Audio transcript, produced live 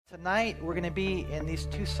Tonight, we're going to be in these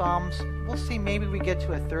two Psalms. We'll see, maybe we get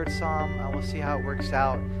to a third Psalm. We'll see how it works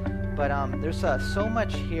out. But there's so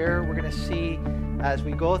much here we're going to see as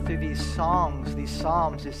we go through these songs, these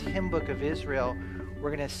Psalms, this hymn book of Israel.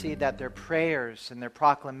 We're going to see that their prayers and their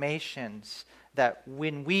proclamations, that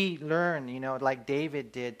when we learn, like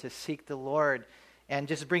David did, to seek the Lord and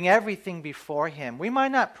just bring everything before Him. We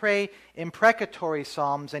might not pray imprecatory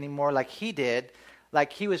Psalms anymore like he did.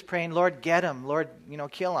 Like he was praying, Lord, get him. Lord,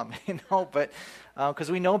 kill him. But because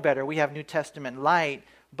we know better, we have New Testament light.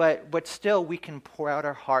 But still, we can pour out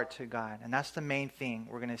our heart to God, and that's the main thing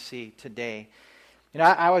we're going to see today.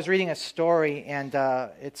 I was reading a story, and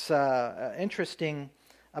it's interesting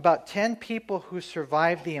about 10 people who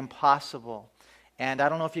survived the impossible. And I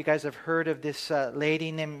don't know if you guys have heard of this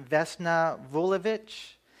lady named Vesna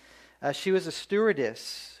Vulovic. She was a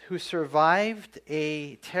stewardess who survived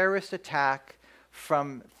a terrorist attack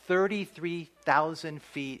from 33,000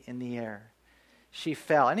 feet in the air. She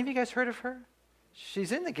fell. Any of you guys heard of her?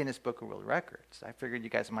 She's in the Guinness Book of World Records. I figured you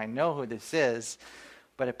guys might know who this is.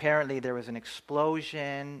 But apparently there was an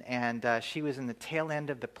explosion, and she was in the tail end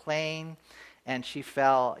of the plane, and she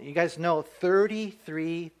fell. You guys know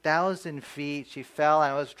 33,000 feet. She fell.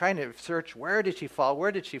 I was trying to search, where did she fall?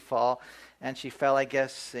 Where did she fall? And she fell, I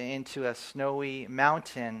guess, into a snowy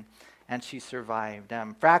mountain. And she survived.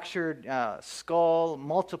 Fractured skull,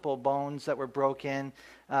 multiple bones that were broken,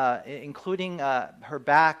 including her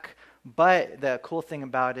back. But the cool thing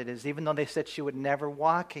about it is, even though they said she would never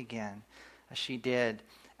walk again, she did.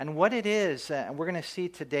 And what it is, and we're going to see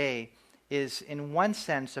today, is in one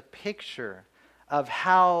sense a picture of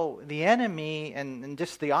how the enemy and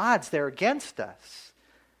just the odds they're against us.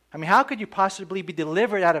 I mean, how could you possibly be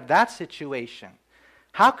delivered out of that situation?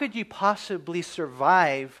 How could you possibly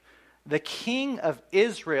survive the king of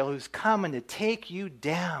Israel who's coming to take you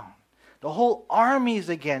down? The whole army's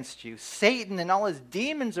against you. Satan and all his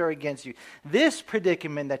demons are against you. This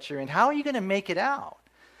predicament that you're in, how are you going to make it out?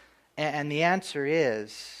 And the answer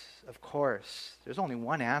is, of course, there's only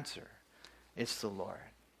one answer. It's the Lord.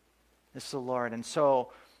 It's the Lord. And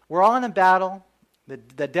so we're all in a battle.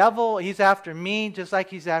 The devil, he's after me just like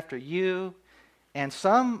he's after you. And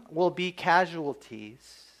some will be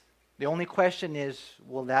casualties. The only question is,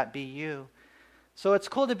 will that be you? So it's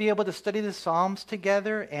cool to be able to study the Psalms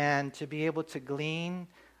together and to be able to glean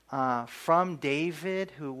from David,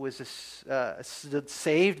 who was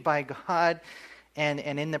saved by God, and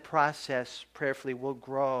in the process, prayerfully, we'll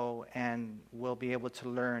grow and we'll be able to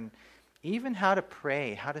learn even how to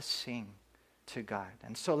pray, how to sing to God.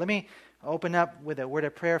 And so let me open up with a word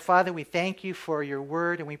of prayer. Father, we thank you for your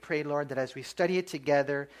word, and we pray, Lord, that as we study it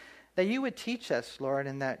together, that you would teach us, Lord,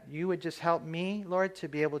 and that you would just help me, Lord, to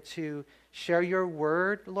be able to share your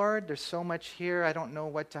word, Lord. There's so much here. I don't know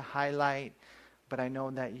what to highlight, but I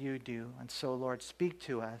know that you do. And so, Lord, speak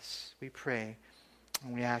to us, we pray.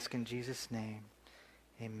 And we ask in Jesus' name,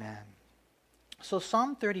 amen. So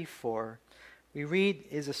Psalm 34, we read,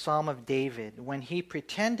 is a psalm of David when he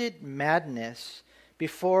pretended madness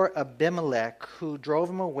before Abimelech, who drove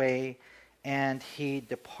him away, and he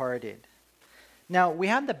departed. Now, we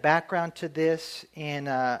have the background to this in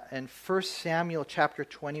 1 Samuel chapter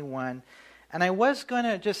 21, and I was going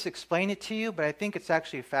to just explain it to you, but I think it's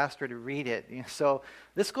actually faster to read it. So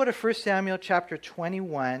let's go to 1 Samuel chapter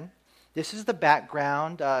 21. This is the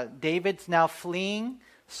background. David's now fleeing.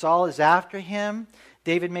 Saul is after him.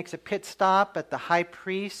 David makes a pit stop at the high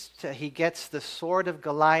priest. He gets the sword of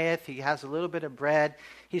Goliath. He has a little bit of bread.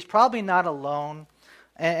 He's probably not alone.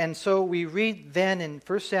 And so we read then in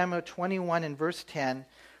 1 Samuel 21 and verse 10,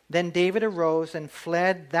 Then David arose and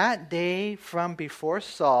fled that day from before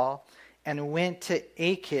Saul and went to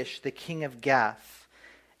Achish, the king of Gath.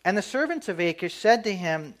 And the servants of Achish said to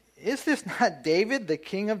him, Is this not David, the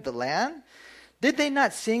king of the land? Did they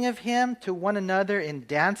not sing of him to one another in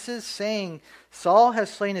dances, saying, Saul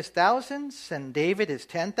has slain his thousands, and David his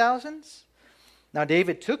 10,000s? Now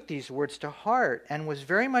David took these words to heart and was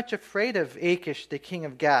very much afraid of Achish, the king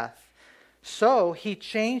of Gath. So he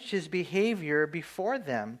changed his behavior before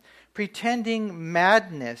them, pretending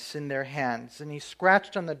madness in their hands. And he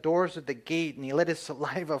scratched on the doors of the gate, and he let his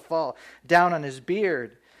saliva fall down on his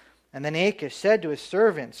beard. And then Achish said to his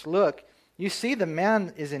servants, Look, you see the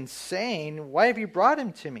man is insane. Why have you brought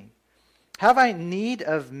him to me? Have I need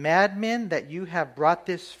of madmen that you have brought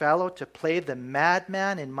this fellow to play the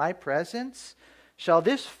madman in my presence? Shall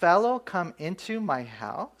this fellow come into my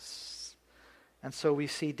house? And so we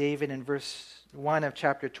see David in verse 1 of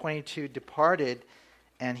chapter 22 departed,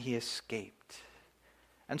 and he escaped.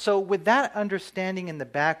 And so with that understanding in the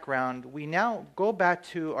background, we now go back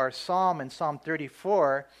to our psalm in Psalm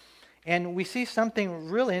 34, And we see something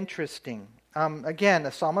real interesting. Again,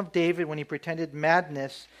 a Psalm of David when he pretended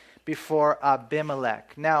madness before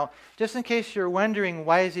Abimelech. Now, just in case you're wondering,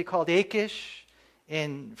 why is he called Achish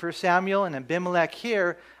in 1 Samuel and Abimelech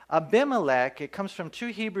here? Abimelech, it comes from two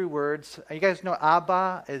Hebrew words. You guys know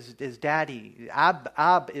Abba is daddy.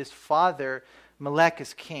 Ab is father. Melech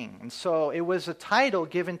is king. And so it was a title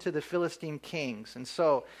given to the Philistine kings. And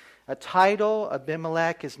so a title,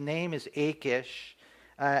 Abimelech, his name is Achish.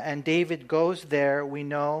 And David goes there, we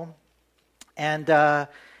know.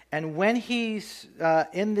 And when he's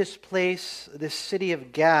in this place, this city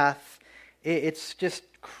of Gath, it's just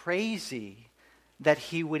crazy that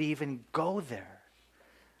he would even go there.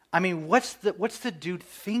 I mean, what's the dude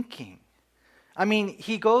thinking? I mean,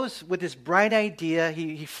 he goes with this bright idea.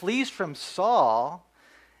 He flees from Saul,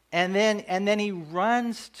 and then he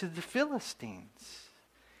runs to the Philistines.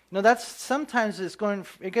 You know, that's sometimes it's going.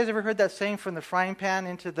 You guys ever heard that saying, from the frying pan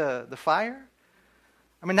into the fire?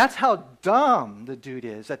 I mean, that's how dumb the dude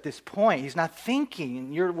is at this point. He's not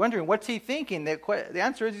thinking. You're wondering, what's he thinking? The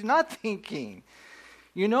answer is he's not thinking.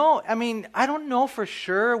 You know, I mean, I don't know for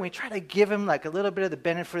sure. We try to give him like a little bit of the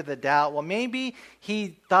benefit of the doubt. Well, maybe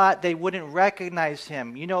he thought they wouldn't recognize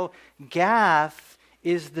him. You know, Gath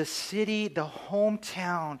is the city, the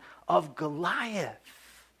hometown of Goliath.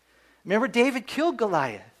 Remember, David killed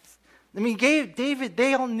Goliath. I mean, David,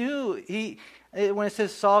 they all knew. When it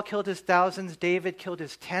says Saul killed his thousands, David killed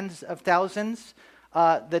his tens of thousands.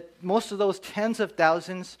 That most of those tens of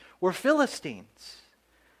thousands were Philistines.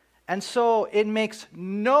 And so it makes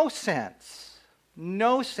no sense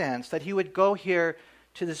that he would go here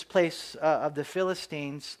to this place of the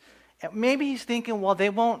Philistines. Maybe he's thinking, well, they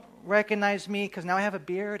won't recognize me because now I have a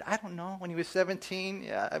beard. I don't know. When he was 17,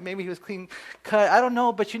 yeah, maybe he was clean cut. I don't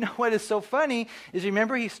know. But you know what is so funny is,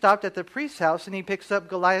 remember, he stopped at the priest's house and he picks up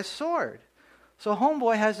Goliath's sword. So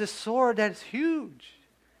homeboy has this sword that's huge.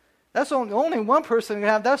 That's only one person who can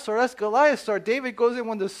have that sword. That's Goliath's sword. David goes in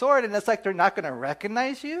with the sword, and it's like they're not going to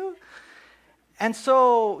recognize you. And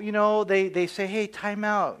so, you know, they say, hey, time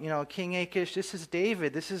out. You know, King Achish, this is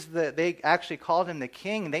David. They actually called him the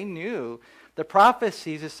king. They knew the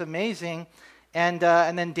prophecies. It's amazing. And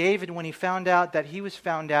then David, when he found out that he was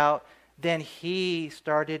found out, then he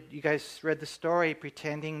started, you guys read the story,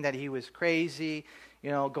 pretending that he was crazy,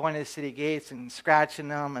 you know, going to the city gates and scratching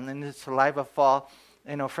them, and then the saliva fall,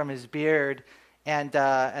 you know, from his beard. And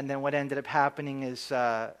then what ended up happening is,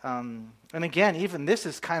 and again, even this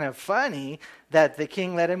is kind of funny, that the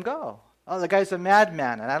king let him go. Oh, the guy's a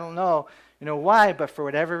madman, and I don't know, you know, why, but for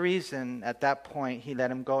whatever reason, at that point, he let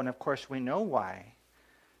him go. And of course, we know why.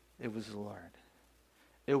 It was the Lord.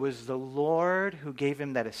 It was the Lord who gave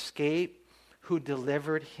him that escape, who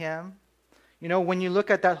delivered him. You know, when you look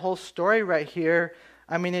at that whole story right here,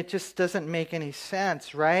 I mean, it just doesn't make any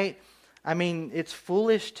sense, right? I mean, it's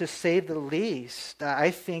foolish to say the least.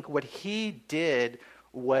 I think what he did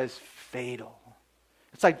was fatal.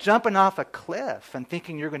 It's like jumping off a cliff and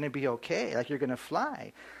thinking you're going to be okay, like you're going to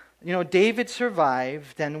fly. You know, David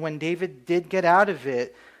survived, and when David did get out of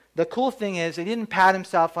it, the cool thing is he didn't pat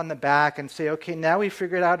himself on the back and say, okay, now we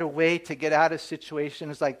figured out a way to get out of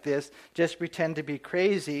situations like this, just pretend to be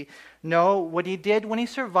crazy. No, what he did when he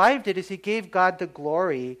survived it is he gave God the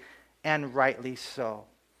glory, and rightly so.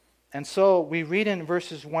 And so we read in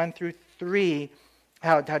verses 1 through 3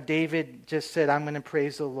 how David just said, I'm going to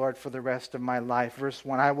praise the Lord for the rest of my life. Verse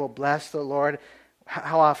 1, I will bless the Lord.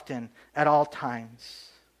 How often? At all times.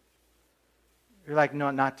 You're like, no,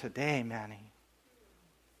 not today, Manny.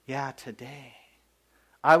 Yeah, today.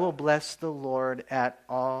 I will bless the Lord at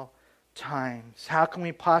all times. How can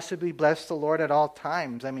we possibly bless the Lord at all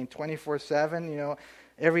times? I mean, 24/7, you know,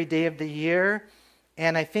 every day of the year.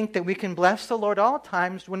 And I think that we can bless the Lord all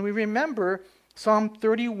times when we remember Psalm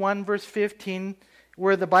 31, verse 15,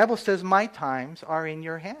 where the Bible says, my times are in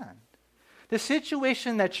your hand. The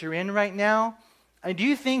situation that you're in right now, do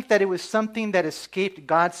you think that it was something that escaped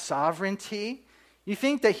God's sovereignty? You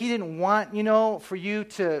think that he didn't want, you know, for you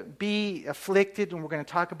to be afflicted, and we're going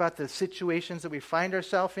to talk about the situations that we find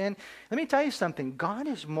ourselves in. Let me tell you something. God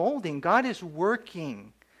is molding. God is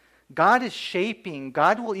working. God is shaping.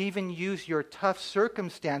 God will even use your tough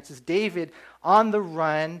circumstances. David on the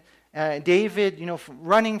run. David, you know,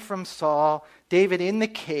 running from Saul. David in the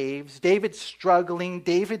caves. David struggling.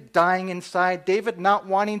 David dying inside. David not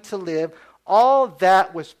wanting to live. All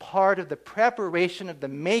that was part of the preparation of the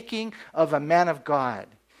making of a man of God.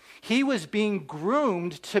 He was being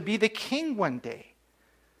groomed to be the king one day.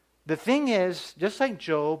 The thing is, just like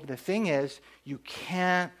Job, the thing is, you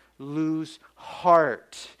can't lose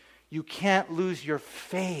heart. You can't lose your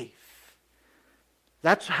faith.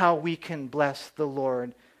 That's how we can bless the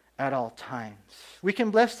Lord at all times. We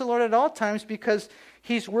can bless the Lord at all times because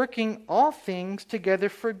He's working all things together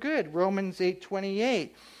for good. Romans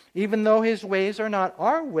 8:28. Even though His ways are not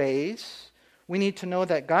our ways, we need to know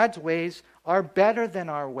that God's ways are better than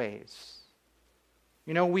our ways.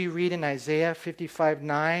 You know, we read in Isaiah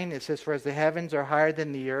 55:9, it says, "For as the heavens are higher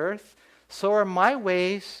than the earth, so are my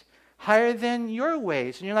ways higher than your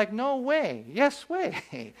ways." And you're like, no way. Yes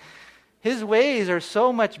way. His ways are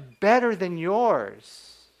so much better than yours.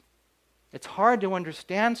 It's hard to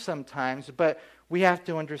understand sometimes, but we have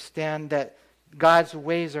to understand that God's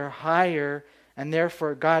ways are higher, and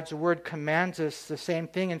therefore God's word commands us the same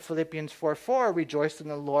thing in Philippians 4:4, "Rejoice in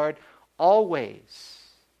the Lord always."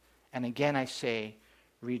 And again I say,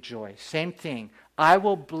 rejoice. Same thing. I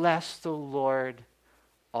will bless the Lord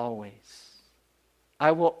always.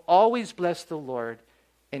 I will always bless the Lord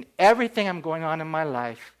in everything I'm going on in my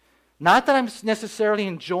life. Not that I'm necessarily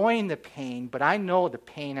enjoying the pain, but I know the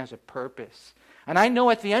pain has a purpose. And I know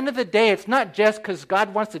at the end of the day, it's not just because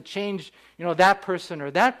God wants to change, that person or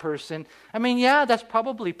that person. I mean, yeah, that's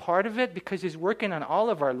probably part of it because He's working on all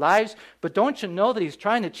of our lives. But don't you know that He's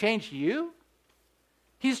trying to change you?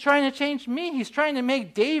 He's trying to change me. He's trying to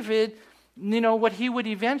make David, what he would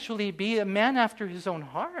eventually be, a man after His own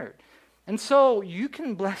heart. And so you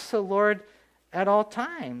can bless the Lord at all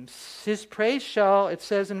times. His praise shall, it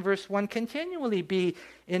says in verse 1, continually be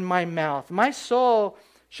in my mouth. My soul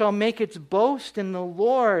shall make its boast in the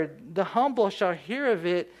Lord. The humble shall hear of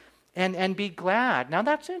it and be glad. Now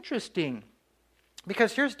that's interesting,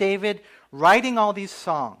 because here's David writing all these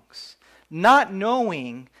songs, not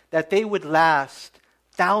knowing that they would last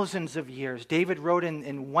thousands of years. David wrote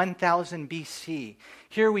in 1000 BC.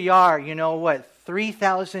 Here we are,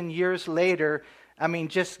 3,000 years later,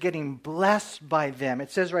 just getting blessed by them.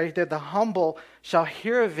 It says right there, the humble shall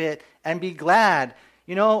hear of it and be glad.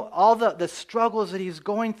 All the struggles that he's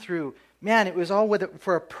going through, man, it was all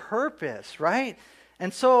for a purpose, right?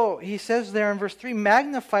 And so he says there in verse 3,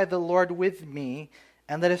 magnify the Lord with me,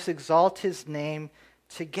 and let us exalt His name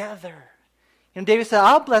together. And David said,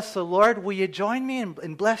 I'll bless the Lord. Will you join me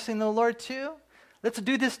in blessing the Lord too? Let's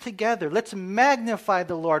do this together. Let's magnify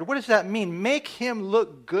the Lord. What does that mean? Make Him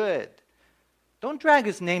look good. Don't drag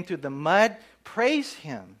His name through the mud. Praise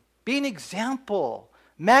Him. Be an example.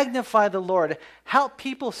 Magnify the Lord. Help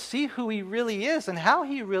people see who He really is and how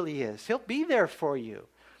He really is. He'll be there for you.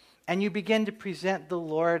 And you begin to present the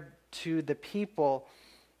Lord to the people.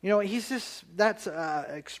 That's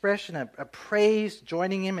an expression of praise,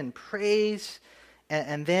 joining Him in praise.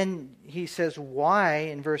 And then he says, why?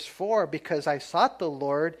 In verse 4, because I sought the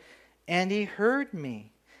Lord, and He heard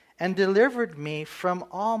me, and delivered me from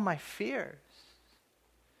all my fears.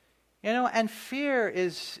 And fear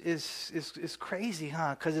is crazy,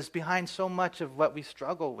 huh? Because it's behind so much of what we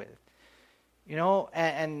struggle with.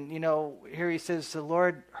 Here he says, the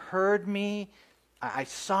Lord heard me, I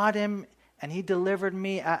sought Him, and He delivered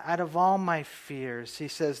me out of all my fears. He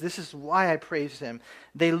says, this is why I praise Him.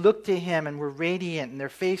 They looked to Him and were radiant, and their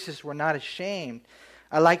faces were not ashamed.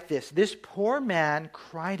 I like this. This poor man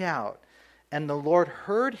cried out, and the Lord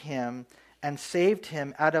heard him and saved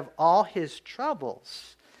him out of all his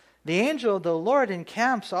troubles. The angel of the Lord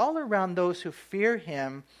encamps all around those who fear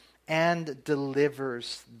Him and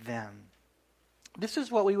delivers them. This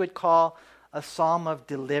is what we would call a psalm of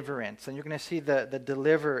deliverance. And you're going to see the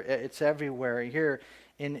deliver, it's everywhere. Here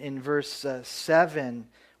in verse 7,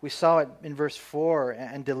 we saw it in verse 4,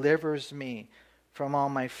 and delivers me from all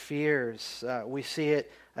my fears. We see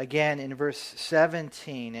it again in verse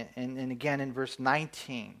 17 and again in verse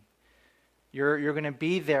 19. You're going to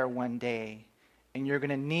be there one day, and you're going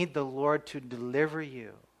to need the Lord to deliver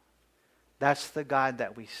you. That's the God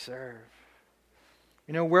that we serve.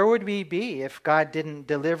 Where would we be if God didn't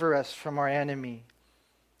deliver us from our enemy?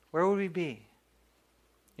 Where would we be?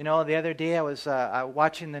 The other day I was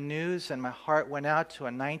watching the news, and my heart went out to a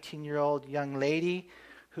 19-year-old young lady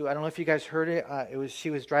who, I don't know if you guys heard it, she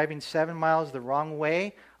was driving 7 miles the wrong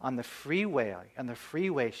way on the freeway. On the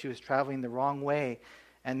freeway, she was traveling the wrong way.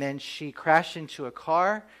 And then she crashed into a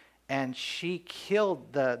car, and she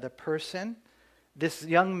killed the person. This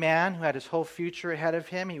young man who had his whole future ahead of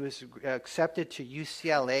him, he was accepted to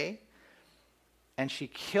UCLA, and she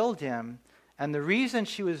killed him. And the reason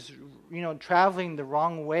she was, traveling the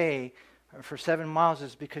wrong way for 7 miles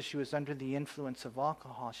is because she was under the influence of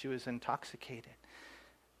alcohol. She was intoxicated.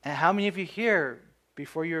 And how many of you here,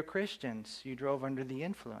 before you were Christians, you drove under the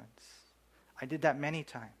influence? I did that many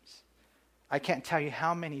times. I can't tell you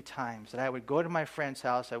how many times that I would go to my friend's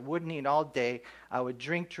house, I wouldn't eat all day, I would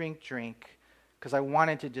drink, because I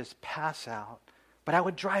wanted to just pass out. But I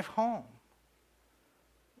would drive home.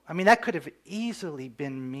 I mean, that could have easily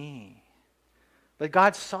been me. But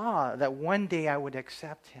God saw that one day I would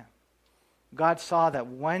accept him. God saw that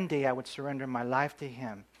one day I would surrender my life to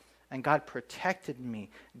him. And God protected me.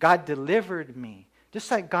 God delivered me.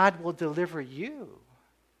 Just like God will deliver you.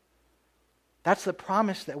 That's the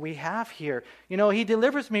promise that we have here. You know, he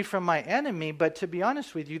delivers me from my enemy, but to be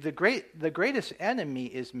honest with you, the greatest enemy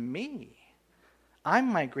is me.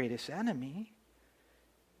 I'm my greatest enemy.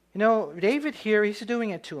 You know, David here, he's doing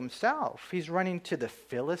it to himself. He's running to the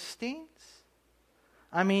Philistines.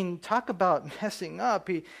 I mean, talk about messing up.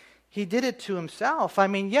 He did it to himself. I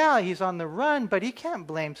mean, yeah, he's on the run, but he can't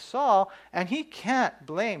blame Saul, and he can't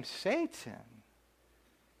blame Satan.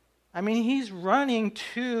 I mean, he's running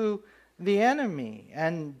to the enemy.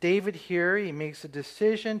 And David here, he makes a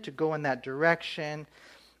decision to go in that direction.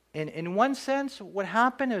 In one sense, what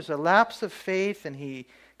happened is a lapse of faith, and he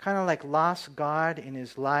kind of like lost God in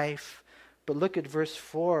his life. But look at verse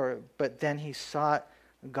 4. But then he sought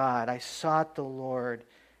God. I sought the Lord.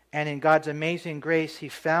 And in God's amazing grace, he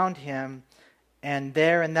found him. And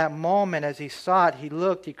there in that moment, as he sought, he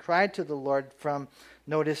looked, he cried to the Lord from,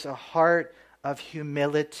 notice, a heart of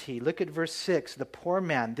humility. Look at verse 6. This poor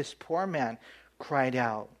man cried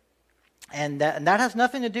out. And that has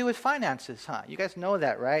nothing to do with finances, huh? You guys know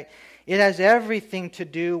that, right? It has everything to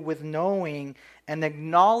do with knowing and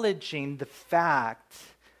acknowledging the fact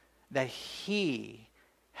that he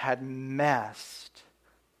had messed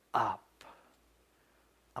up.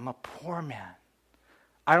 I'm a poor man.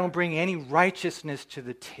 I don't bring any righteousness to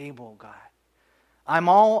the table, God.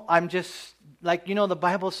 I'm just, like, you know, the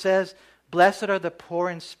Bible says, blessed are the poor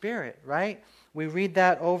in spirit, right? We read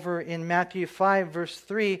that over in Matthew 5, verse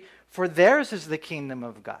 3, for theirs is the kingdom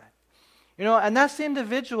of God. You know, and that's the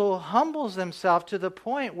individual who humbles themselves to the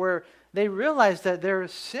point where they realize that they're a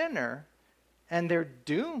sinner and they're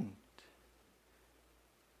doomed.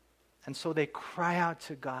 And so they cry out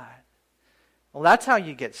to God. Well, that's how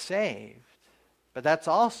you get saved, but that's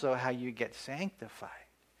also how you get sanctified.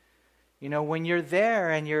 You know, when you're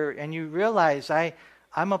there and you realize,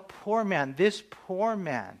 I'm a poor man. This poor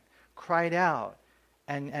man cried out,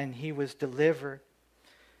 and he was delivered.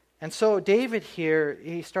 And so David here,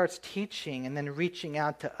 he starts teaching and then reaching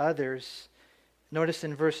out to others. Notice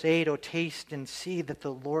in verse 8, "O taste and see that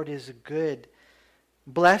the Lord is good.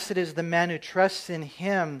 Blessed is the man who trusts in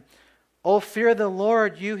him. O fear the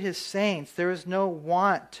Lord, you his saints. There is no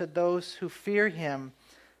want to those who fear him.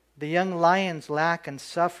 The young lions lack and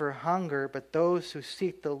suffer hunger, but those who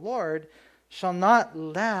seek the Lord shall not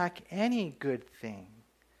lack any good thing.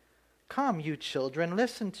 Come, you children,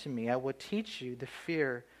 listen to me. I will teach you the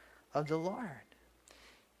fear of the Lord."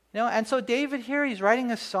 You know, and so David here, he's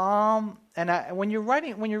writing a psalm, and when you're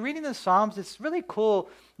reading the Psalms, it's really cool.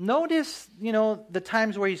 Notice, you know, the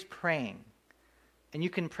times where he's praying, and you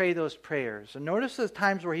can pray those prayers. And notice the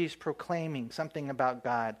times where he's proclaiming something about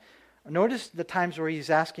God. Notice the times where he's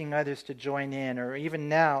asking others to join in, or even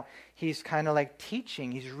now, he's kind of like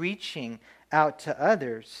teaching. He's reaching out to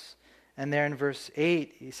others. And there in verse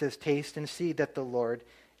 8, he says, "Taste and see that the Lord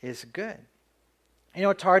is good." You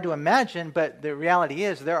know, it's hard to imagine, but the reality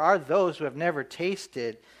is there are those who have never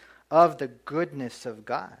tasted of the goodness of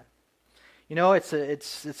God. You know,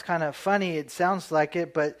 it's kind of funny. It sounds like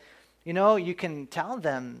it, but, you know, you can tell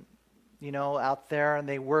them, you know, out there, and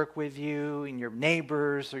they work with you, and your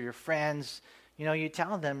neighbors or your friends, you know, you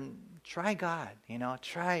tell them, try God, you know,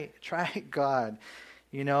 try God.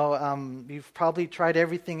 You know, you've probably tried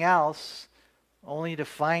everything else only to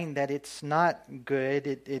find that it's not good.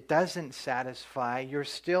 It doesn't satisfy. You're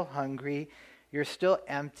still hungry. You're still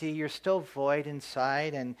empty. You're still void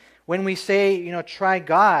inside. And when we say, you know, try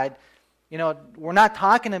God, you know, we're not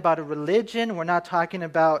talking about a religion. We're not talking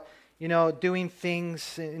about, you know, doing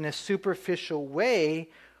things in a superficial way.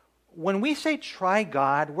 When we say try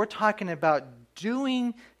God, we're talking about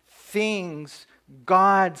doing things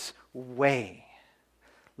God's way.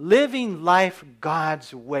 Living life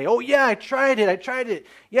God's way. Oh yeah, I tried it.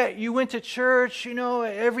 Yeah, you went to church, you know,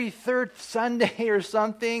 every third Sunday or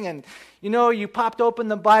something, and, you know, you popped open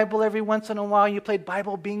the Bible every once in a while, you played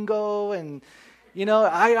Bible bingo, and, you know,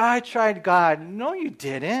 I tried God. No, you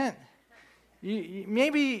didn't.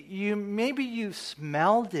 Maybe you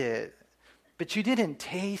smelled it, but you didn't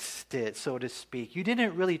taste it, so to speak. You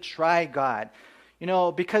didn't really try God. You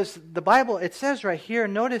know, because the Bible, it says right here,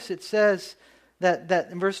 notice it says that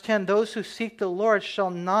in verse 10, "Those who seek the Lord shall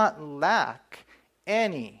not lack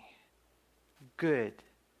any good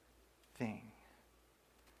thing."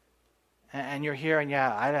 And you're here and,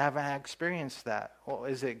 yeah, I haven't experienced that. Well,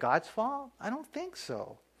 is it God's fault? I don't think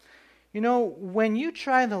so. You know, when you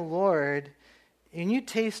try the Lord and you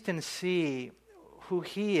taste and see who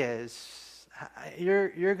he is,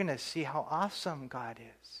 you're going to see how awesome God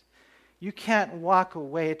is. You can't walk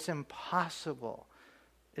away. It's impossible.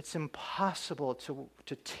 It's impossible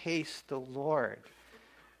to taste the Lord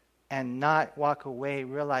and not walk away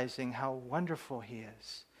realizing how wonderful he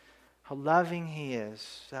is, how loving he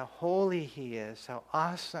is, how holy he is, how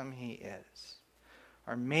awesome he is.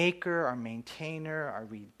 Our maker, our maintainer, our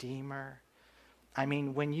redeemer. I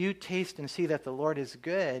mean, when you taste and see that the Lord is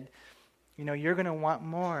good, you're going to want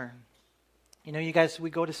more. You guys, we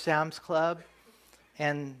go to Sam's Club,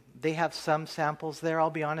 and they have some samples there. I'll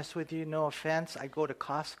be honest with you, no offense. I go to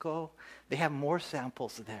Costco. They have more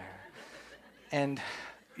samples there. And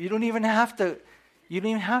you don't even have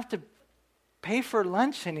to pay for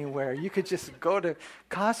lunch anywhere. You could just go to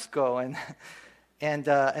Costco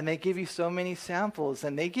and they give you so many samples,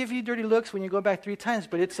 and they give you dirty looks when you go back 3 times,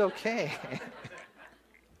 but it's okay.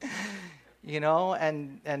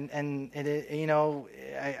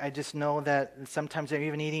 I just know that sometimes I'm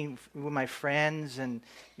even eating with my friends, and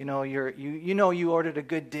you ordered a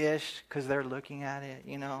good dish because they're looking at it,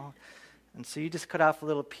 and so you just cut off a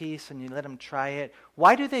little piece and you let them try it.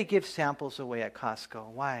 Why do they give samples away at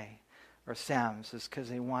Costco? Why? Or Sam's? It's because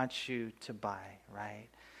they want you to buy, right?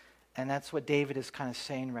 And that's what David is kind of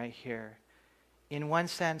saying right here. In one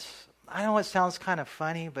sense, I know it sounds kind of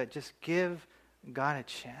funny, but just give God a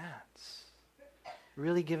chance.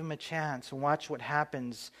 Really give him a chance and watch what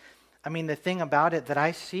happens. I mean, the thing about it that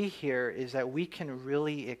I see here is that we can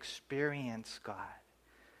really experience God.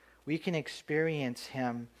 We can experience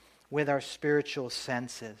him with our spiritual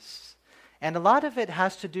senses. And a lot of it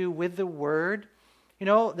has to do with the Word.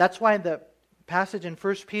 That's why the passage in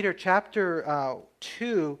 1 Peter chapter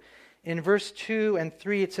 2, in verse 2 and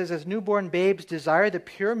 3, it says, "As newborn babes desire the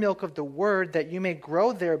pure milk of the Word, that you may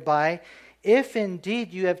grow thereby, if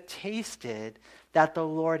indeed you have tasted that the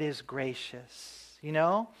Lord is gracious."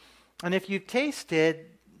 And if you've tasted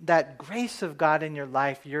that grace of God in your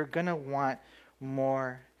life, you're going to want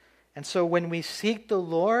more. And so when we seek the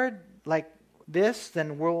Lord like this,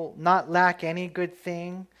 then we'll not lack any good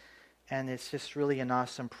thing. And it's just really an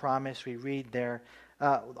awesome promise we read there.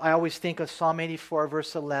 I always think of Psalm 84,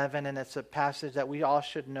 verse 11, and it's a passage that we all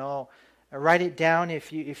should know. Write it down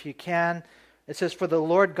if you can. It says, "For the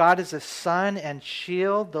Lord God is a sun and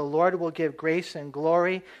shield. The Lord will give grace and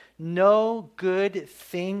glory. No good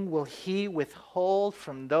thing will he withhold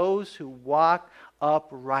from those who walk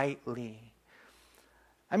uprightly."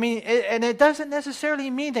 I mean, and it doesn't necessarily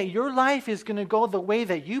mean that your life is going to go the way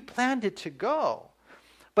that you planned it to go.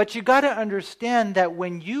 But you got to understand that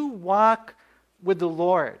when you walk with the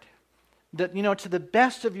Lord, that, to the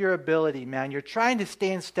best of your ability, man, you're trying to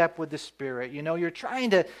stay in step with the Spirit, you're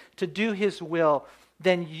trying to do his will,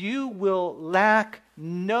 then you will lack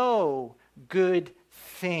no good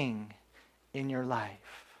thing in your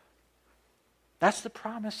life. That's the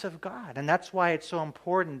promise of God, and that's why it's so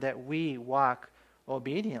important that we walk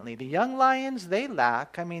obediently. The young lions, they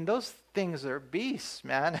lack. I mean, those things are beasts,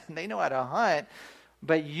 man, and they know how to hunt,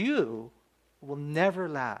 but you will never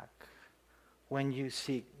lack when you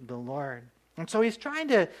seek the Lord. And so he's trying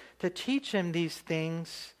to teach him these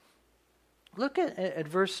things. Look at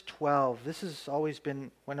verse 12. This has always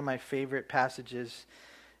been one of my favorite passages.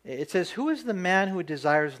 It says, "Who is the man who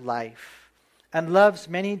desires life and loves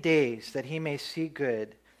many days that he may see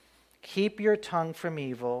good? Keep your tongue from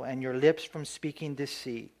evil and your lips from speaking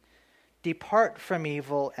deceit. Depart from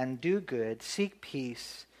evil and do good. Seek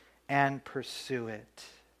peace and pursue it."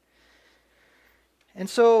 And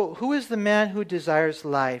so, who is the man who desires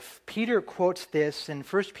life? Peter quotes this in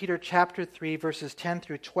 1 Peter chapter 3, verses 10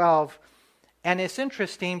 through 12. And it's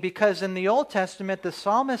interesting because in the Old Testament, the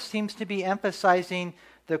psalmist seems to be emphasizing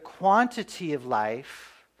the quantity of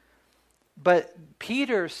life, but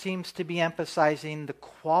Peter seems to be emphasizing the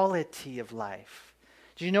quality of life.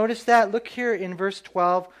 Did you notice that? Look here in verse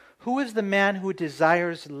 12. "Who is the man who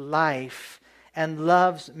desires life and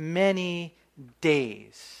loves many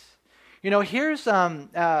days?" Here's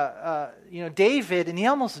David, and he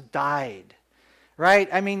almost died, right?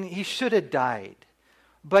 I mean, he should have died.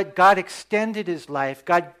 But God extended his life.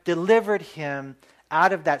 God delivered him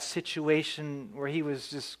out of that situation where he was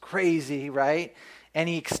just crazy, right? And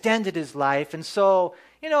he extended his life. And so,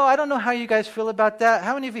 I don't know how you guys feel about that.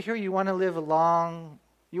 How many of you here, you want to live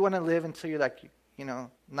you want to live until you're like,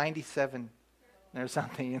 97 or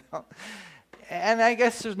something, And I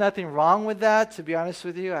guess there's nothing wrong with that, to be honest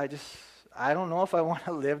with you. I don't know if I want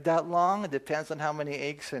to live that long. It depends on how many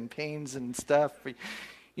aches and pains and stuff. But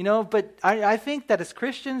I think that as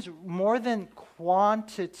Christians, more than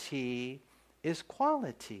quantity is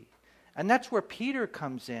quality. And that's where Peter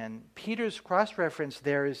comes in. Peter's cross-reference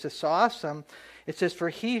there is just so awesome. It says, for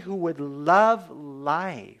he who would love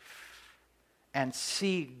life and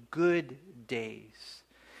see good days.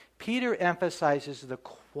 Peter emphasizes the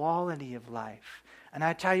quality of life. And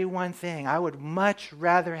I tell you one thing, I would much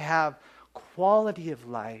rather have quality of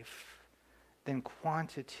life than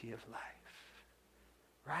quantity of life.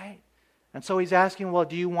 Right? And so he's asking, well,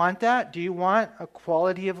 do you want that? Do you want a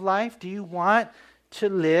quality of life? Do you want to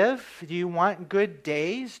live? Do you want good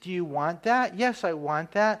days? Do you want that? Yes, I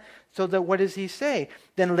want that. So that what does he say?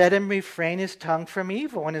 Then let him refrain his tongue from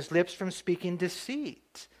evil and his lips from speaking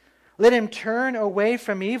deceit. Let him turn away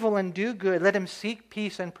from evil and do good. Let him seek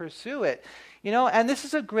peace and pursue it. And this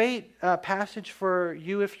is a great passage for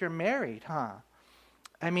you if you're married, huh?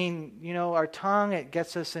 I mean, our tongue, it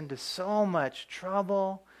gets us into so much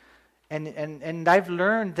trouble. And I've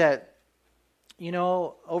learned that,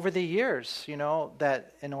 over the years,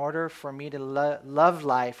 that in order for me to love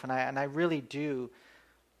life, and I really do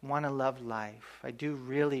want to love life, I do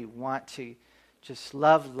really want to just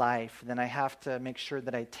love life, then I have to make sure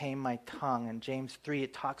that I tame my tongue. And James 3,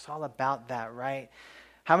 it talks all about that, right?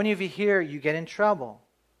 How many of you here, you get in trouble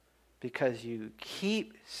because you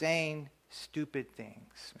keep saying stupid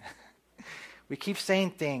things? We keep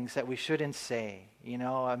saying things that we shouldn't say,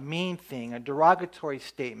 a mean thing, a derogatory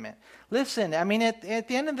statement. Listen, I mean, at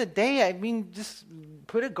the end of the day, just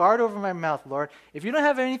put a guard over my mouth, Lord. If you don't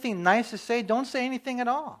have anything nice to say, don't say anything at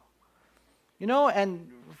all.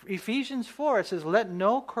 And Ephesians 4, it says, let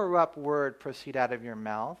no corrupt word proceed out of your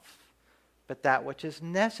mouth, but that which is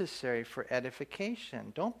necessary for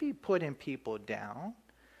edification. Don't be putting people down.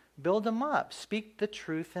 Build them up. Speak the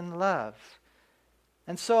truth in love.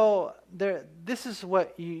 And so this is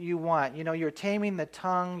what you want. You're taming the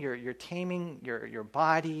tongue, you're taming your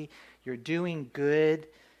body, you're doing good.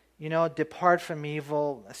 Depart from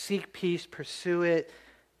evil, seek peace, pursue it.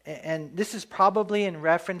 And this is probably in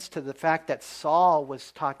reference to the fact that Saul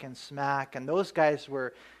was talking smack, and those guys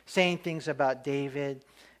were saying things about David.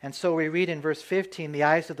 And so we read in verse 15, the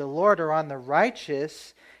eyes of the Lord are on the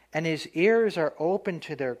righteous, and his ears are open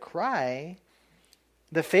to their cry.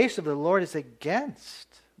 The face of the Lord is against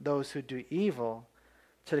those who do evil,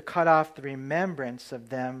 to cut off the remembrance of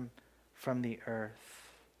them from the earth.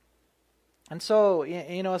 And so,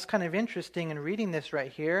 it's kind of interesting in reading this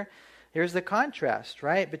right here. Here's the contrast,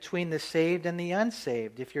 right, between the saved and the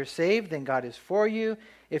unsaved. If you're saved, then God is for you.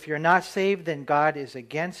 If you're not saved, then God is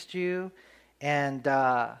against you. And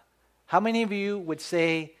how many of you would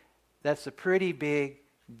say that's a pretty big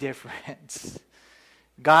difference?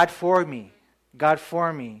 God for me, God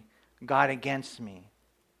for me, God against me.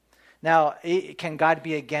 Now, can God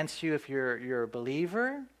be against you if you're a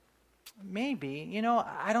believer? Maybe.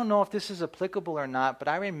 I don't know if this is applicable or not, but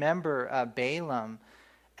I remember Balaam.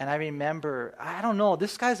 And I remember, I don't know,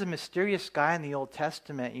 this guy's a mysterious guy in the Old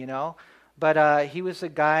Testament, But he was a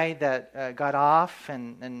guy that got off,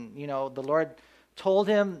 and the Lord told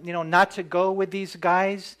him, not to go with these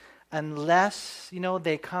guys unless,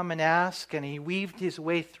 they come and ask. And he weaved his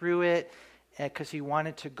way through it because he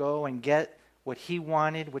wanted to go and get what he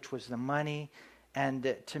wanted, which was the money.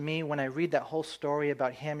 And to me, when I read that whole story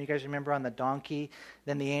about him, you guys remember on the donkey,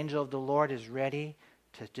 then the angel of the Lord is ready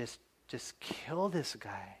to just kill this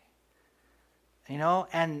guy.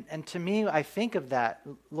 And to me, I think of that.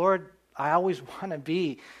 Lord, I always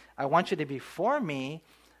I want you to be for me,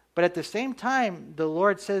 but at the same time, the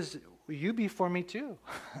Lord says, you be for me too.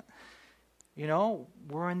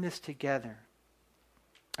 We're in this together.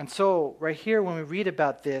 And so right here, when we read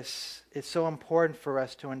about this, it's so important for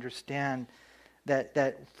us to understand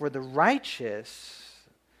that for the righteous,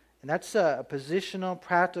 and that's a positional,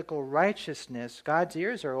 practical righteousness, God's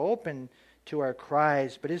ears are open to our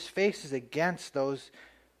cries, but his face is against those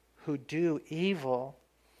who do evil.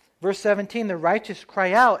 Verse 17, the righteous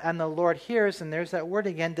cry out, and the Lord hears, and there's that word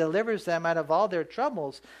again, delivers them out of all their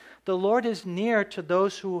troubles. The Lord is near to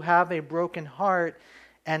those who have a broken heart,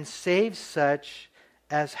 and saves such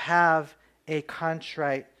as have a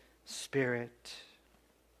contrite spirit.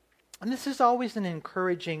 And this is always an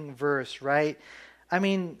encouraging verse, right?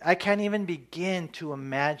 I can't even begin to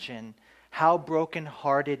imagine how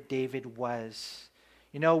brokenhearted David was.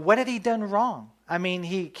 What had he done wrong?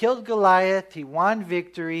 He killed Goliath, he won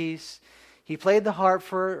victories, he played the harp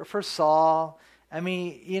for Saul. At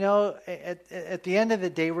the end of the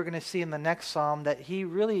day, we're going to see in the next psalm that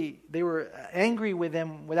they were angry with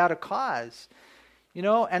him without a cause.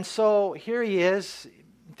 And so here he is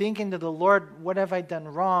thinking to the Lord, what have I done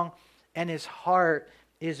wrong? And his heart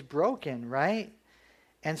is broken, right?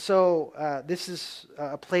 And so this is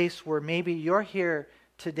a place where maybe you're here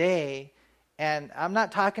today And I'm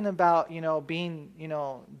not talking about, being,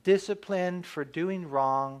 disciplined for doing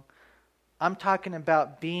wrong. I'm talking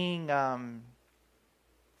about being,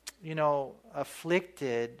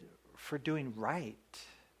 afflicted for doing right.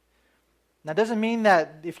 Now, it doesn't mean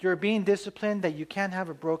that if you're being disciplined that you can't have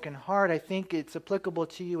a broken heart. I think it's applicable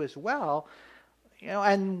to you as well.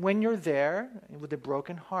 And when you're there with a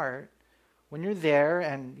broken heart, when you're there,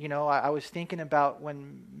 and, I was thinking about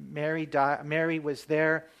when Mary was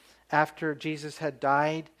there after Jesus had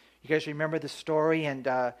died. You guys remember the story? And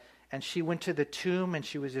she went to the tomb, and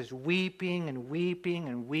she was just weeping and weeping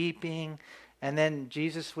and weeping. And then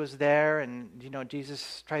Jesus was there, and,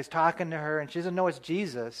 Jesus tries talking to her, and she doesn't know it's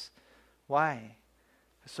Jesus. Why?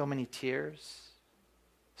 So many tears.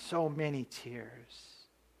 So many tears.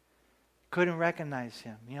 Couldn't recognize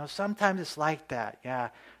him. Sometimes it's like that.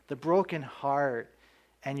 Yeah, the broken heart,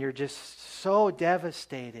 and you're just so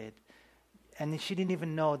devastated. And she didn't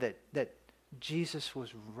even know that Jesus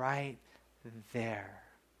was right there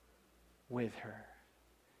with her.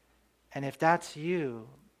 And if that's you,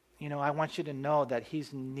 I want you to know that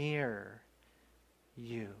he's near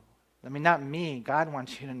you. I mean, not me. God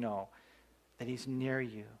wants you to know that he's near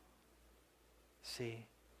you. See?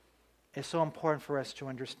 It's so important for us to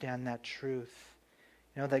understand that truth.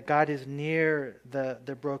 That God is near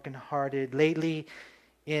the brokenhearted. Lately,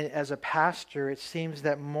 as a pastor, it seems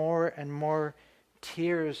that more and more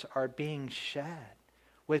tears are being shed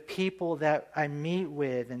with people that I meet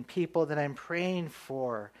with and people that I'm praying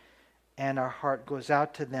for, and our heart goes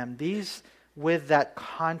out to them. These with that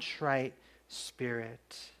contrite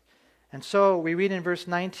spirit. And so we read in verse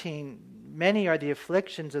 19, many are the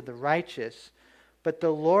afflictions of the righteous, but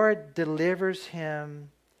the Lord delivers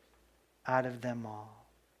him out of them all.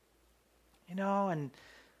 And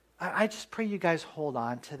I just pray you guys hold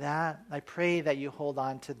on to that. I pray that you hold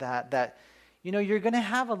on to that you're going to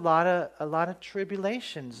have a lot of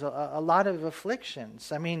tribulations, a lot of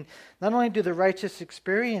afflictions. I mean, not only do the righteous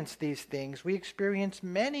experience these things, we experience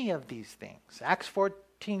many of these things. Acts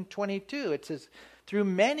 14:22, it says, through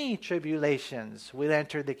many tribulations we'll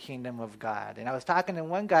enter the kingdom of God. And I was talking to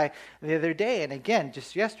one guy the other day, and again,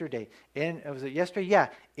 just yesterday,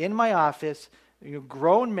 in my office,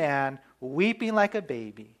 grown man, weeping like a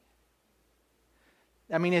baby.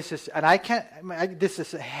 I mean, it's just, and this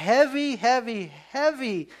is a heavy, heavy,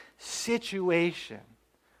 heavy situation.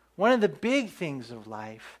 One of the big things of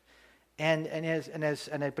life,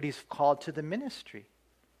 but he's called to the ministry,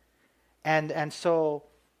 and so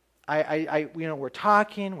we're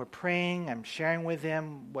talking, we're praying, I'm sharing with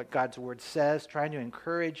him what God's word says, trying to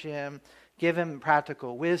encourage him, give him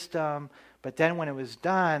practical wisdom. But then when it was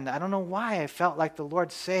done, I don't know why I felt like the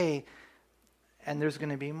Lord say, and there's going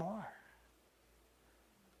to be more.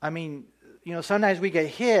 I mean, sometimes we get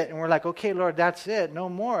hit and we're like, okay, Lord, that's it, no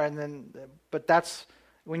more. But that's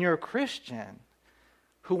when you're a Christian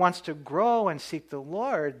who wants to grow and seek the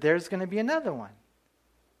Lord, there's going to be another one.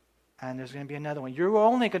 And there's going to be another one. You're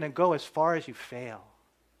only going to go as far as you fail.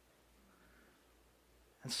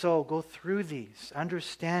 And so go through these,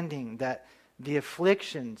 understanding that the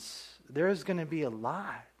afflictions, there's going to be a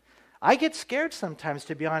lot. I get scared sometimes,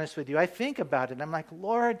 to be honest with you. I think about it. I'm like,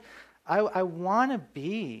 Lord, I want to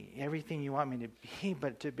be everything you want me to be,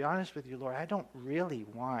 but to be honest with you, Lord, I don't really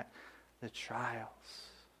want the trials.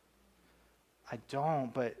 I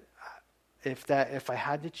don't, but if I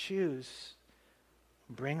had to choose,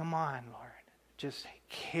 bring them on, Lord. Just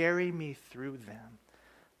carry me through them.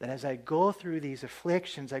 That as I go through these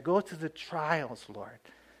afflictions, I go through the trials, Lord,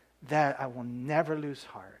 that I will never lose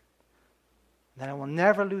heart. That I will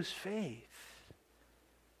never lose faith.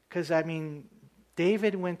 Because,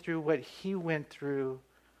 David went through what he went through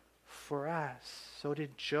for us. So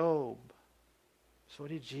did Job. So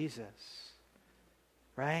did Jesus.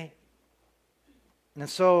 Right? And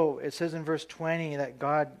so it says in verse 20 that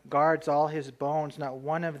God guards all his bones. Not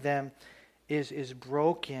one of them is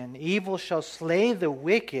broken. Evil shall slay the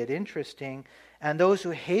wicked. Interesting. And those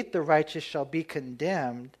who hate the righteous shall be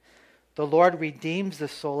condemned. The Lord redeems the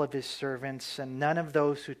soul of his servants, and none of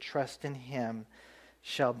those who trust in him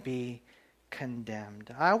shall be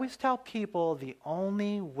condemned. I always tell people the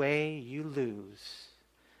only way you lose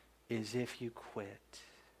is if you quit.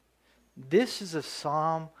 This is a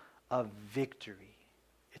psalm of victory.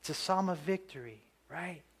 It's a psalm of victory,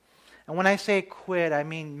 right? And when I say quit, I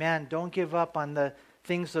mean, man, don't give up on the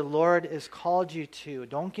things the Lord has called you to.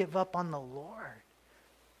 Don't give up on the Lord.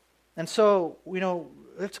 And so,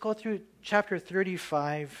 let's go through chapter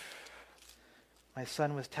 35. My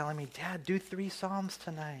son was telling me, Dad, do 3 Psalms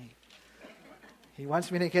tonight. He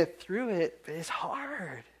wants me to get through it, but it's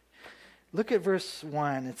hard. Look at verse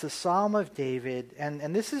 1. It's a psalm of David,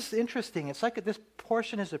 and this is interesting. It's like this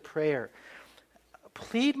portion is a prayer.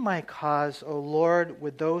 Plead my cause, O Lord,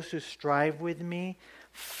 with those who strive with me.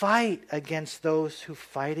 Fight against those who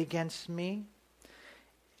fight against me.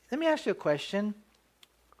 Let me ask you a question.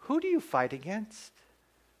 Who do you fight against?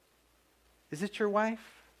 Is it your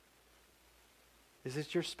wife? Is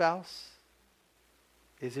it your spouse?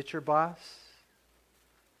 Is it your boss?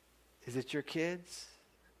 Is it your kids?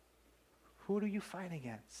 Who do you fight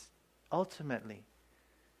against? Ultimately,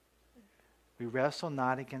 we wrestle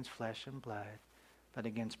not against flesh and blood, but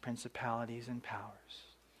against principalities and powers,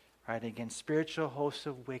 right? Against spiritual hosts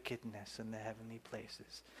of wickedness in the heavenly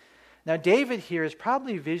places. Now, David here is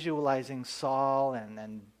probably visualizing Saul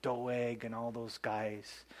and Doeg and all those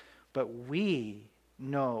guys, but we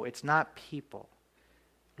know it's not people.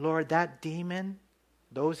 Lord, that demon,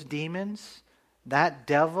 those demons, that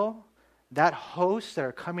devil, that host that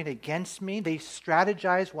are coming against me, they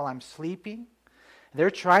strategize while I'm sleeping. They're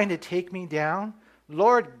trying to take me down.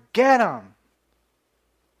 Lord, get them.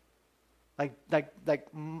 Like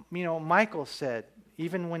Michael said,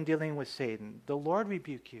 even when dealing with Satan, the Lord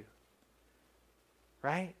rebuke you.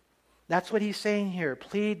 Right? That's what he's saying here.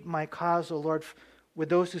 Plead my cause, O Lord, with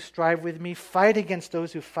those who strive with me. Fight against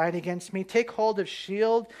those who fight against me. Take hold of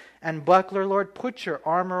shield and buckler, Lord. Put your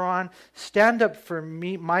armor on. Stand up for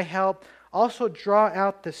me, my help. Also draw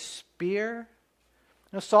out the spear.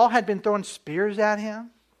 Saul had been throwing spears at him.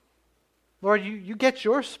 Lord, you get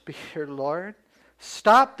your spear, Lord.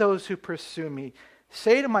 Stop those who pursue me.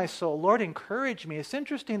 Say to my soul, Lord, encourage me. It's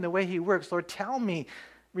interesting the way he works. Lord, tell me,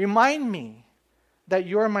 remind me that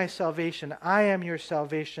you're my salvation. I am your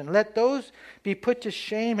salvation. Let those be put to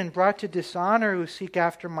shame and brought to dishonor who seek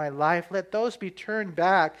after my life. Let those be turned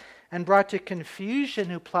back and brought to confusion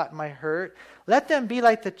who plot my hurt. Let them be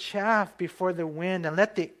like the chaff before the wind, and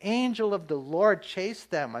let the angel of the Lord chase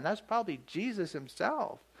them. And that's probably Jesus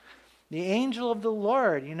himself. The angel of the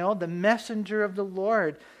Lord, the messenger of the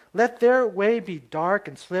Lord. Let their way be dark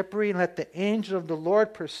and slippery, and let the angel of the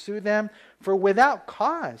Lord pursue them. For without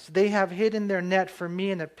cause they have hidden their net for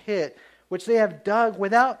me in a pit, which they have dug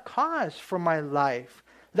without cause for my life.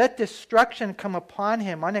 Let destruction come upon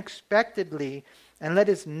him unexpectedly, and let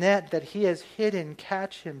his net that he has hidden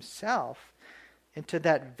catch himself. Into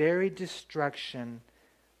that very destruction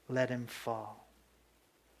let him fall.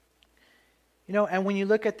 And when you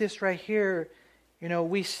look at this right here,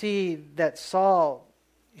 we see that Saul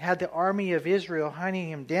had the army of Israel hunting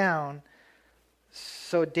him down.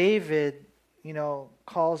 So David,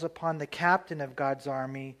 calls upon the captain of God's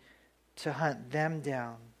army to hunt them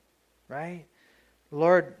down, right?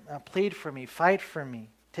 Lord, plead for me, fight for me.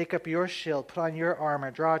 Take up your shield, put on your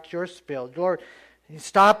armor, draw out your spear. Lord,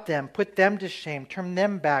 stop them, put them to shame, turn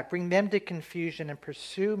them back, bring them to confusion, and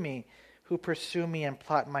pursue me, who pursue me and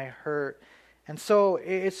plot my hurt. And so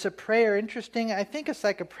it's a prayer. Interesting. I think it's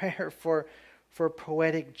like a prayer for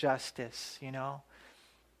poetic justice,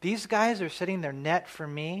 These guys are setting their net for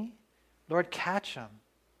me. Lord, catch them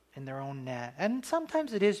in their own net. And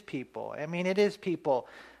sometimes it is people. It is people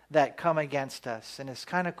that come against us. And it's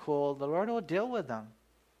kind of cool. The Lord will deal with them.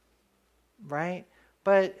 Right?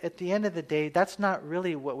 But at the end of the day, that's not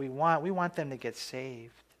really what we want. We want them to get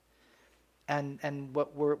saved. And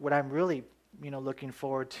what I'm really looking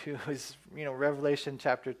forward to is Revelation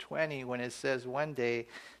chapter 20, when it says one day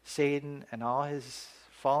Satan and all his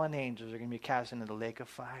fallen angels are going to be cast into the lake of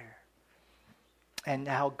fire, and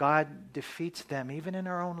how God defeats them even in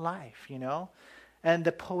our own life, and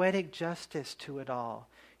the poetic justice to it all.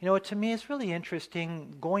 To me it's really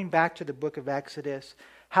interesting, going back to the book of Exodus,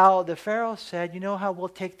 how the Pharaoh said, how we'll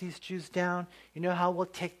take these Jews down, how we'll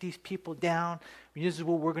take these people down. This is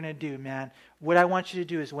what we're going to do, man. What I want you to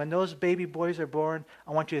do is when those baby boys are born,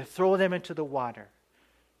 I want you to throw them into the water.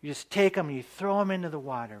 You just take them and you throw them into the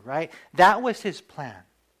water, right? That was his plan.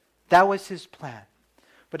 That was his plan.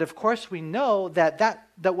 But of course we know that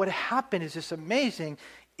what happened is just amazing.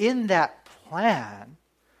 In that plan,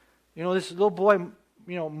 this little boy,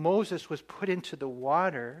 Moses was put into the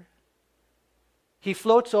water. He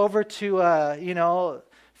floats over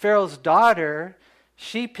to, Pharaoh's daughter.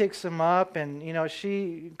 She picks him up, and,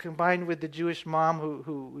 she, combined with the Jewish mom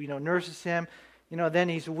who nurses him, then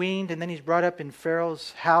he's weaned, and then he's brought up in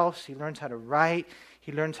Pharaoh's house. He learns how to write.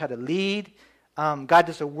 He learns how to lead. God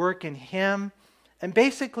does a work in him. And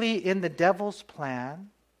basically, in the devil's plan,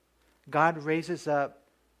 God raises up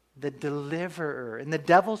the deliverer. In the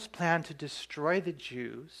devil's plan to destroy the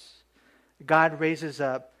Jews, God raises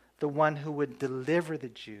up the one who would deliver the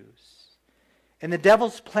Jews. In the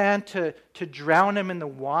devil's plan to drown him in the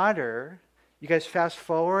water, you guys fast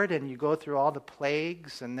forward and you go through all the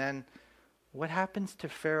plagues, and then What happens to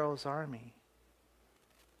Pharaoh's army?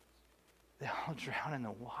 They all drown in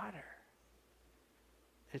the water.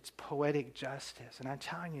 It's poetic justice. And I'm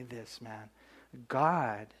telling you this, man.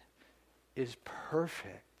 God is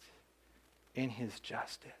perfect in his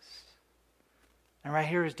justice. And right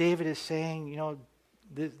here, as David is saying,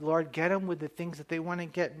 the Lord, get them with the things that they want to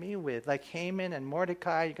get me with. Like Haman and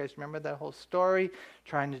Mordecai. You guys remember that whole story?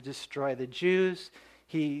 Trying to destroy the Jews.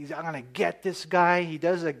 I'm going to get this guy. He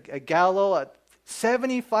does a gallows at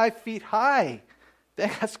 75 feet high.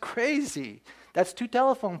 That's crazy. That's 2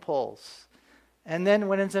 telephone poles. And then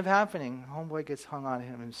what ends up happening? Homeboy gets hung on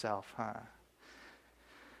him himself, huh?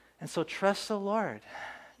 And so trust the Lord.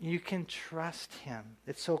 You can trust him.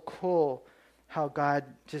 It's so cool how God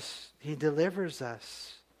he delivers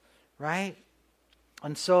us, right?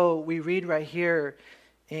 And so we read right here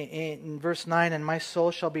in verse 9, and my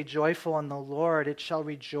soul shall be joyful in the Lord. It shall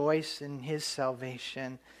rejoice in his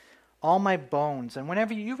salvation. All my bones. And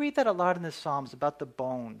whenever you read that a lot in the Psalms about the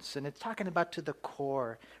bones, and it's talking about to the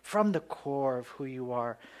core, from the core of who you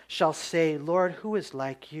are, shall say, Lord, who is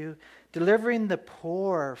like you, delivering the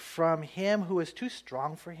poor from him who is too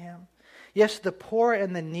strong for him? Yes, the poor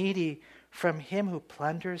and the needy from him who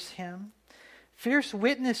plunders him. Fierce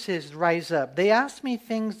witnesses rise up. They ask me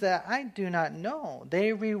things that I do not know.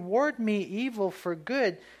 They reward me evil for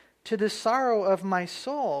good, to the sorrow of my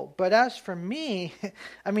soul. But as for me,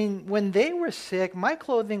 when they were sick, my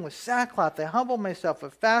clothing was sackcloth. I humbled myself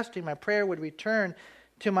with fasting. My prayer would return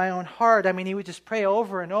to my own heart. He would just pray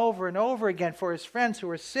over and over and over again for his friends who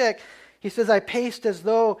were sick. He says, I paced as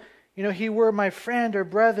though, he were my friend or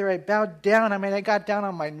brother. I bowed down. I got down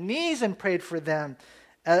on my knees and prayed for them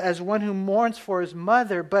as one who mourns for his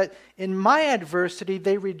mother. But in my adversity,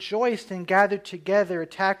 they rejoiced and gathered together.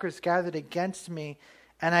 Attackers gathered against me,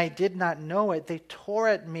 and I did not know it. They tore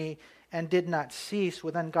at me and did not cease.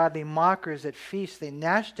 With ungodly mockers at feasts, they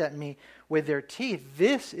gnashed at me with their teeth.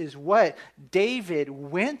 This is what David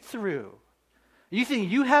went through. You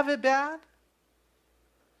think you have it bad?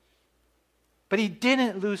 But he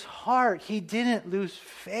didn't lose heart. He didn't lose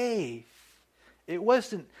faith. It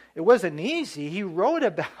wasn't easy. He wrote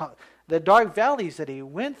about the dark valleys that he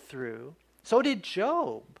went through. So did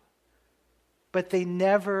Job. But they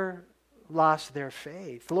never lost their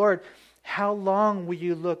faith. Lord, how long will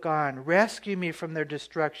you look on? Rescue me from their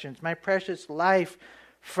destructions, my precious life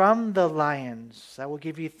from the lions. I will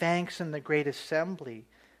give you thanks in the great assembly.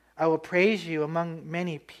 I will praise you among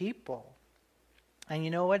many people. And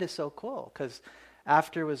you know what? It's so cool, because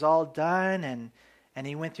after it was all done and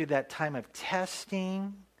he went through that time of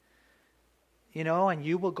testing, and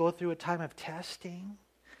you will go through a time of testing.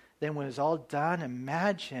 Then when it's all done,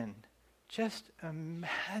 just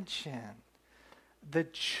imagine the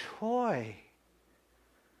joy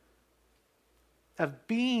of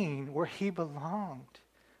being where he belonged,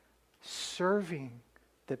 serving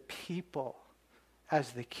the people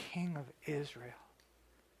as the King of Israel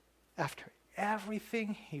after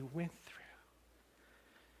everything he went through.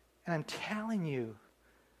 And I'm telling you,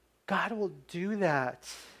 God will do that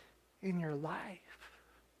in your life,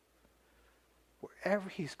 wherever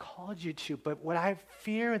he's called you to. But what I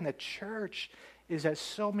fear in the church is that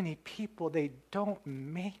so many people, they don't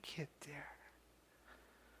make it there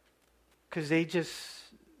because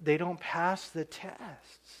they don't pass the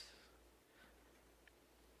tests.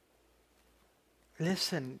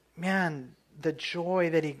 Listen, man, the joy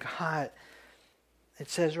that he got, it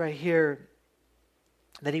says right here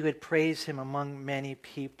that he would praise him among many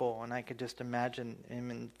people. And I could just imagine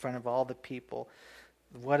him in front of all the people.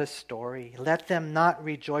 What a story. Let them not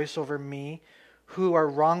rejoice over me who are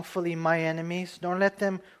wrongfully my enemies, nor let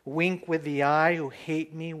them wink with the eye who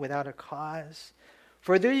hate me without a cause.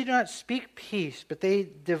 For they do not speak peace, but they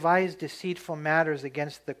devise deceitful matters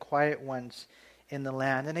against the quiet ones in the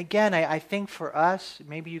land. And again, I think for us,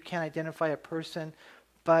 maybe you can't identify a person,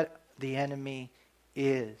 but the enemy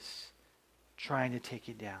is trying to take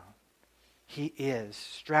you down. He is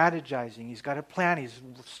strategizing. He's got a plan. He's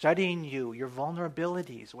studying you, your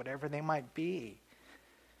vulnerabilities, whatever they might be.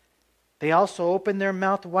 They also opened their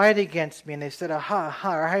mouth wide against me, and they said, aha,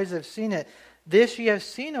 our eyes have seen it. This you have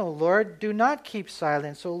seen, O Lord. Do not keep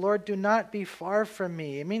silence. O Lord, do not be far from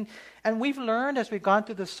me. And we've learned as we've gone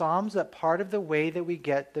through the Psalms that part of the way that we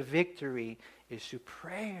get the victory is through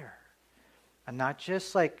prayer. And not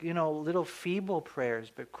just little feeble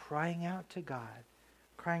prayers, but crying out to God,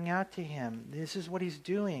 crying out to him. This is what he's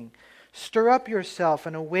doing. Stir up yourself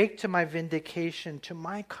and awake to my vindication, to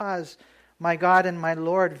my cause, my God and my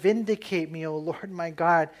Lord. Vindicate me, O Lord, my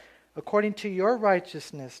God, according to your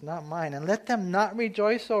righteousness, not mine. And let them not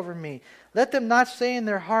rejoice over me. Let them not say in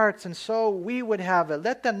their hearts, and so we would have it.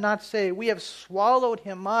 Let them not say, we have swallowed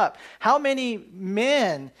him up. How many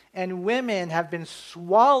men and women have been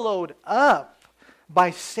swallowed up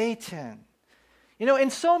by Satan? You know, in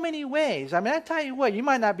so many ways. I mean, I tell you what, you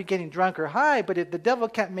might not be getting drunk or high, but if the devil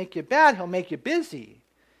can't make you bad, he'll make you busy.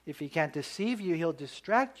 If he can't deceive you, he'll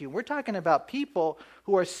distract you. We're talking about people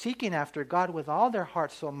who are seeking after God with all their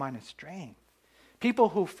heart, soul, mind, and strength. People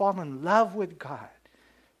who fall in love with God.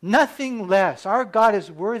 Nothing less. Our God is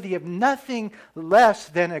worthy of nothing less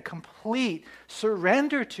than a complete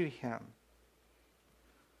surrender to him.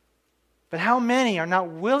 But how many are not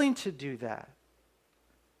willing to do that?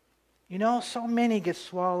 You know, so many get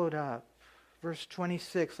swallowed up. Verse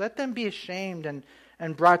 26, let them be ashamed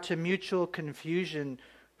and brought to mutual confusion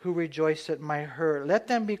who rejoice at my hurt. Let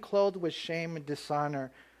them be clothed with shame and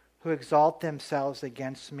dishonor who exalt themselves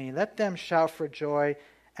against me. Let them shout for joy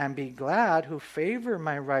and be glad who favor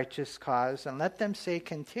my righteous cause. And let them say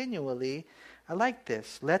continually, I like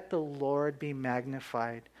this, let the Lord be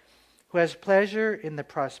magnified, who has pleasure in the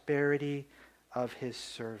prosperity of his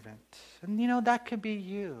servant. And you know, that could be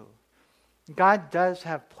you. God does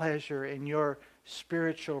have pleasure in your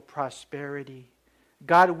spiritual prosperity.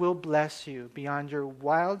 God will bless you beyond your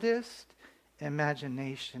wildest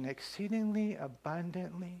imagination, exceedingly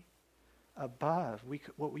abundantly above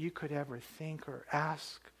what you could ever think or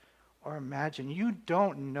ask or imagine. You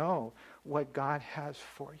don't know what God has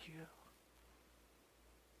for you.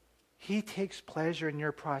 He takes pleasure in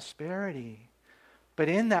your prosperity. But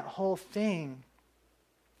in that whole thing,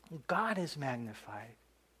 God is magnified.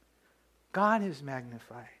 God is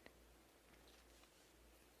magnified.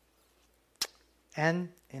 And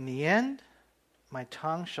in the end, my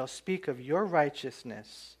tongue shall speak of your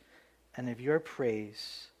righteousness and of your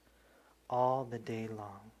praise all the day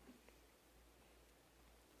long.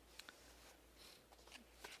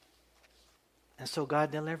 And so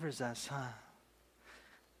God delivers us, huh?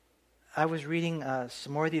 I was reading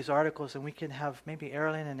some more of these articles, and we can have, maybe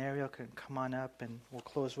Erilyn and Ariel can come on up, and we'll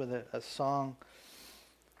close with a song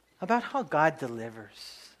about how God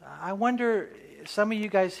delivers. I wonder, some of you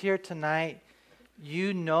guys here tonight,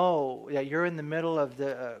 you know that you're in the middle of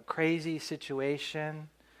the crazy situation.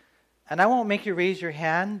 And I won't make you raise your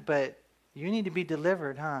hand, but you need to be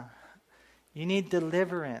delivered, huh? You need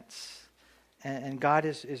deliverance. And God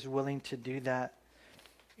is willing to do that.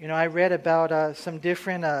 You know, I read about some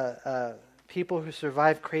different people who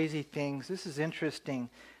survived crazy things. This is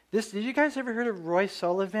interesting. Did you guys ever heard of Roy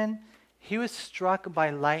Sullivan? He was struck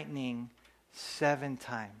by lightning 7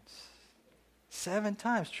 times. 7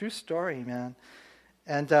 times. True story, man.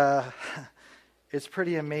 And it's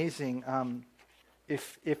pretty amazing.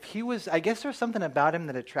 If he was, I guess there's something about him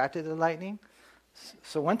that attracted the lightning.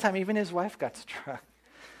 So one time even his wife got struck.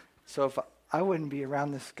 So if I wouldn't be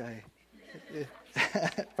around this guy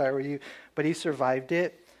if I were you. But he survived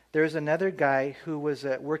it. There's another guy who was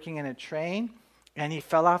working in a train, and he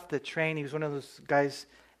fell off the train. He was one of those guys,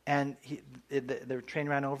 and the train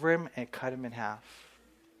ran over him and cut him in half.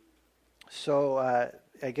 So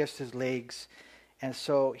I guess his legs. And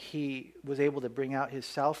so he was able to bring out his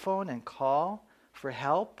cell phone and call for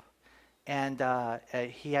help. And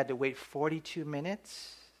he had to wait 42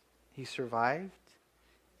 minutes. He survived.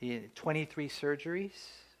 He had 23 surgeries.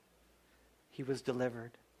 He was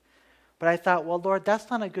delivered. But I thought, well, Lord, that's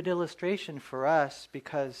not a good illustration for us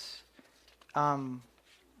because, I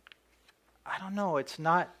don't know, it's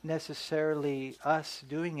not necessarily us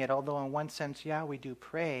doing it, although in one sense, yeah, we do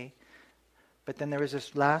pray. But then there was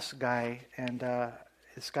this last guy, and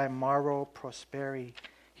this guy, Mauro Prosperi.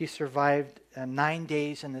 He survived 9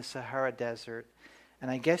 days in the Sahara Desert. And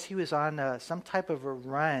I guess he was on some type of a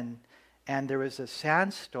run, and there was a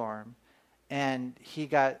sandstorm, and he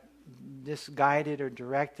got misguided or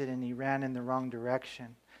directed, and he ran in the wrong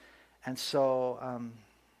direction. And so,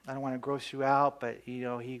 I don't want to gross you out, but, you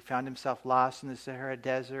know, he found himself lost in the Sahara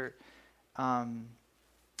Desert,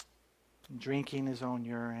 drinking his own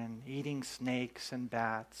urine, eating snakes and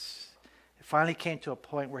bats. It finally came to a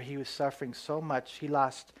point where he was suffering so much, he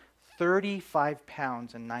lost 35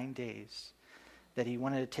 pounds in 9 days, that he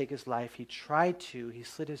wanted to take his life. He tried to. He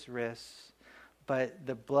slit his wrists, but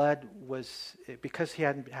the blood was, because he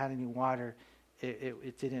hadn't had any water,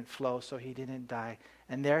 it didn't flow, so he didn't die.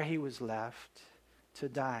 And there he was left to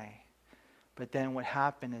die. But then what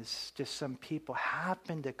happened is just some people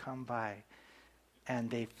happened to come by, and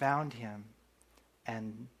they found him,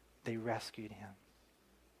 and they rescued him.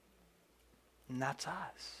 And that's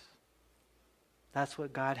us. That's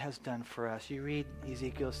what God has done for us. You read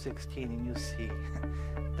Ezekiel 16 and you'll see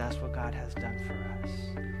that's what God has done for us.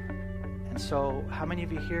 And so how many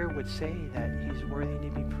of you here would say that he's worthy to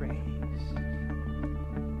be praised?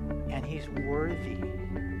 And he's worthy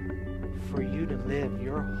for you to live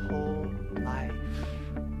your whole life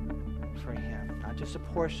for him. Not just a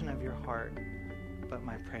portion of your heart, but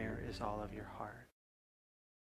my prayer is all of your heart.